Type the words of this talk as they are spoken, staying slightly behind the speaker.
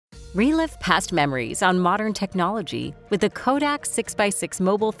Relive past memories on modern technology with the Kodak 6x6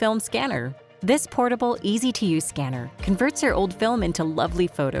 mobile film scanner. This portable, easy-to-use scanner converts your old film into lovely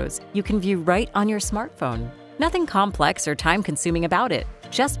photos you can view right on your smartphone. Nothing complex or time-consuming about it.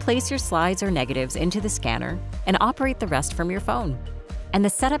 Just place your slides or negatives into the scanner and operate the rest from your phone. And the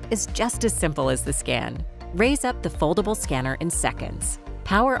setup is just as simple as the scan. Raise up the foldable scanner in seconds.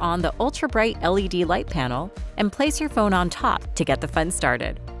 Power on the ultra-bright LED light panel and place your phone on top to get the fun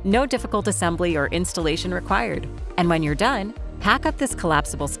started. No difficult assembly or installation required. And when you're done, pack up this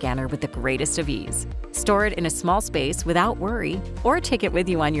collapsible scanner with the greatest of ease. Store it in a small space without worry, or take it with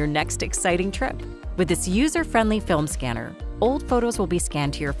you on your next exciting trip. With this user-friendly film scanner, old photos will be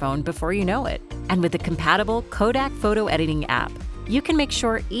scanned to your phone before you know it. And with the compatible Kodak photo editing app, you can make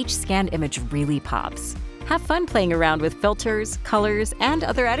sure each scanned image really pops. Have fun playing around with filters, colors, and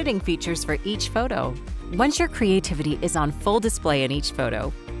other editing features for each photo. Once your creativity is on full display in each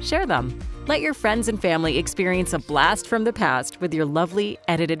photo, share them. Let your friends and family experience a blast from the past with your lovely,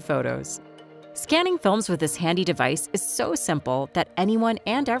 edited photos. Scanning films with this handy device is so simple that anyone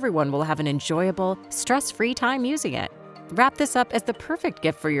and everyone will have an enjoyable, stress-free time using it. Wrap this up as the perfect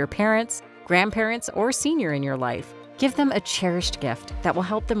gift for your parents, grandparents, or senior in your life. Give them a cherished gift that will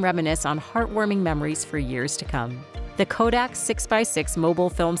help them reminisce on heartwarming memories for years to come. The Kodak 6x6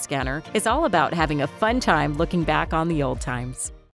 mobile film scanner is all about having a fun time looking back on the old times.